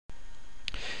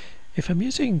If I'm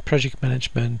using project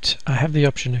management, I have the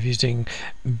option of using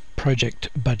project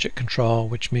budget control,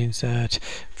 which means that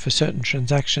for certain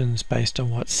transactions based on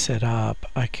what's set up,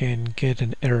 I can get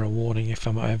an error warning if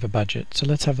I'm over budget. So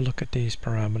let's have a look at these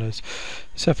parameters.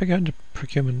 So if I go into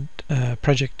procurement,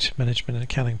 project management and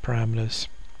accounting parameters,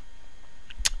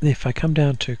 if I come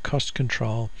down to cost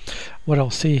control, what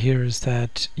I'll see here is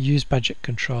that use budget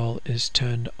control is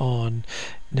turned on.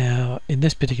 Now in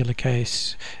this particular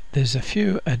case, there's a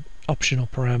few optional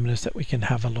parameters that we can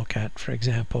have a look at. For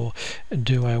example,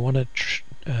 do I want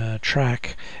to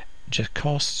track just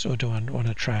costs, or do I want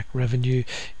to track revenue?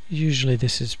 Usually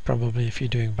this is probably, if you're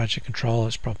doing budget control,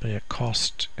 it's probably a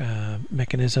cost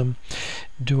mechanism.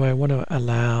 Do I want to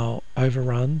allow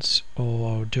overruns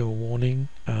or do a warning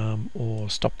or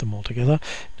stop them altogether?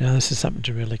 Now this is something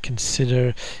to really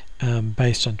consider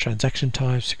based on transaction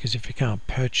types, because if you can't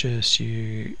purchase,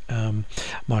 you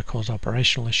might cause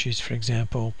operational issues, for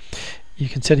example. You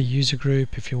can set a user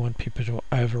group if you want people to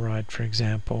override, for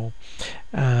example.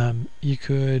 You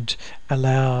could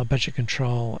allow budget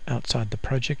control outside the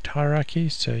project hierarchy,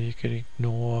 so you could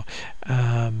ignore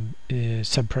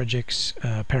sub-projects,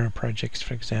 parent projects,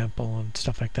 for example, and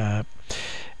stuff like that.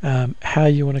 How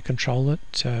you want to control it,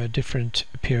 so different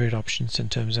period options in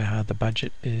terms of how the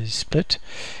budget is split.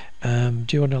 Do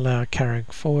you want to allow carrying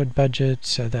forward budget,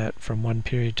 so that from one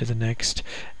period to the next,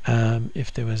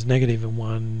 if there was negative in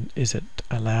one, is it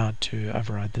allowed to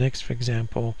override the next, for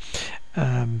example?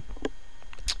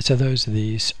 So those are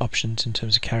these options in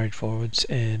terms of carried forwards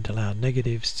and allowed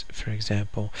negatives, for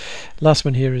example. Last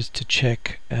one here is to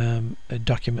check a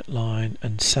document line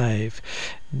and save.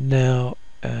 Now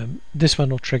this one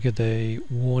will trigger the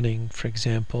warning. For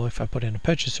example, if I put in a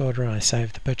purchase order and I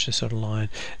save the purchase order line,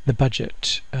 the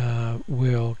budget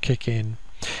will kick in.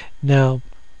 Now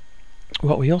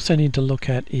what we also need to look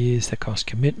at is the cost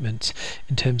commitments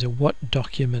in terms of what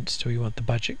documents do we want the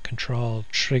budget control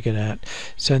triggered at.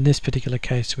 So in this particular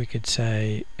case, we could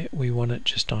say we want it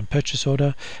just on purchase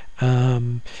order,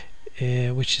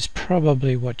 which is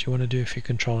probably what you want to do if you're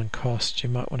controlling costs. You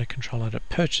might want to control it at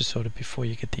purchase order before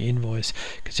you get the invoice,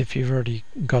 because if you've already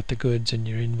got the goods and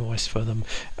your invoice for them,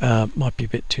 might be a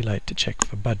bit too late to check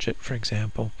for budget, for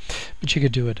example. But you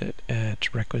could do it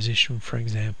at requisition, for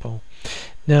example.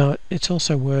 Now it's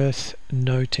also worth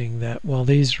noting that while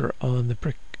these are on the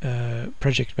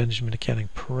project management accounting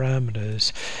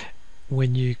parameters,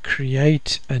 when you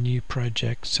create a new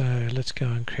project, so let's go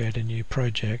and create a new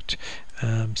project.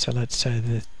 So let's say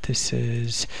that this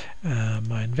is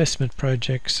my investment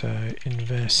project, so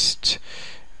invest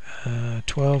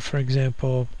 12, for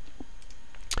example,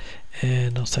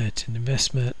 and I'll say it's an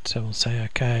investment, so we'll say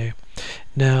OK.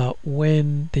 Now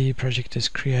when the project is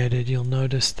created, you'll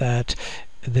notice that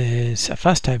there's a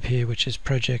fast tab here which is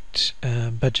project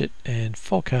budget and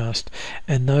forecast,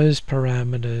 and those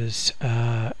parameters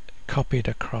are copied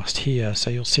across here. So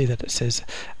you'll see that it says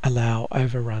allow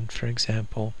overrun, for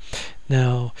example.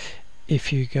 Now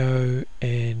if you go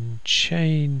and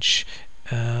change,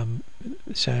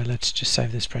 so let's just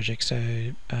save this project,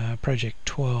 so project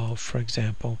 12, for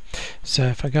example. So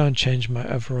if I go and change my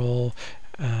overall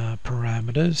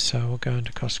parameters, so we'll go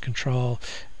into cost control,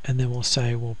 and then we'll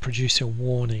say we'll produce a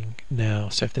warning now.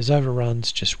 So if there's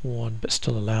overruns, just warn, but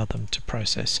still allow them to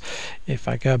process. If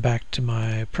I go back to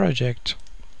my project,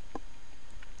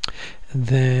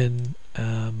 then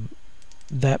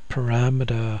that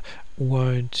parameter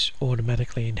won't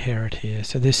automatically inherit here.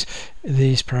 So these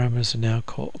parameters are now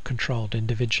controlled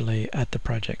individually at the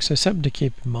project. So something to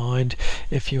keep in mind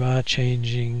if you are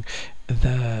changing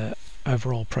the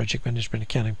overall project management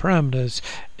accounting parameters.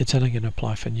 It's only going to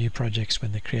apply for new projects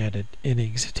when they're created. Any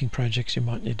existing projects, you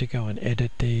might need to go and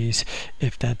edit these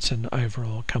if that's an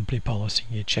overall company policy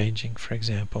you're changing, for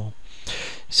example.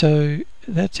 So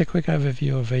that's a quick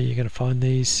overview of where you're going to find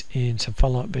these. In some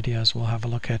follow-up videos, we'll have a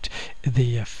look at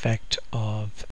the effect of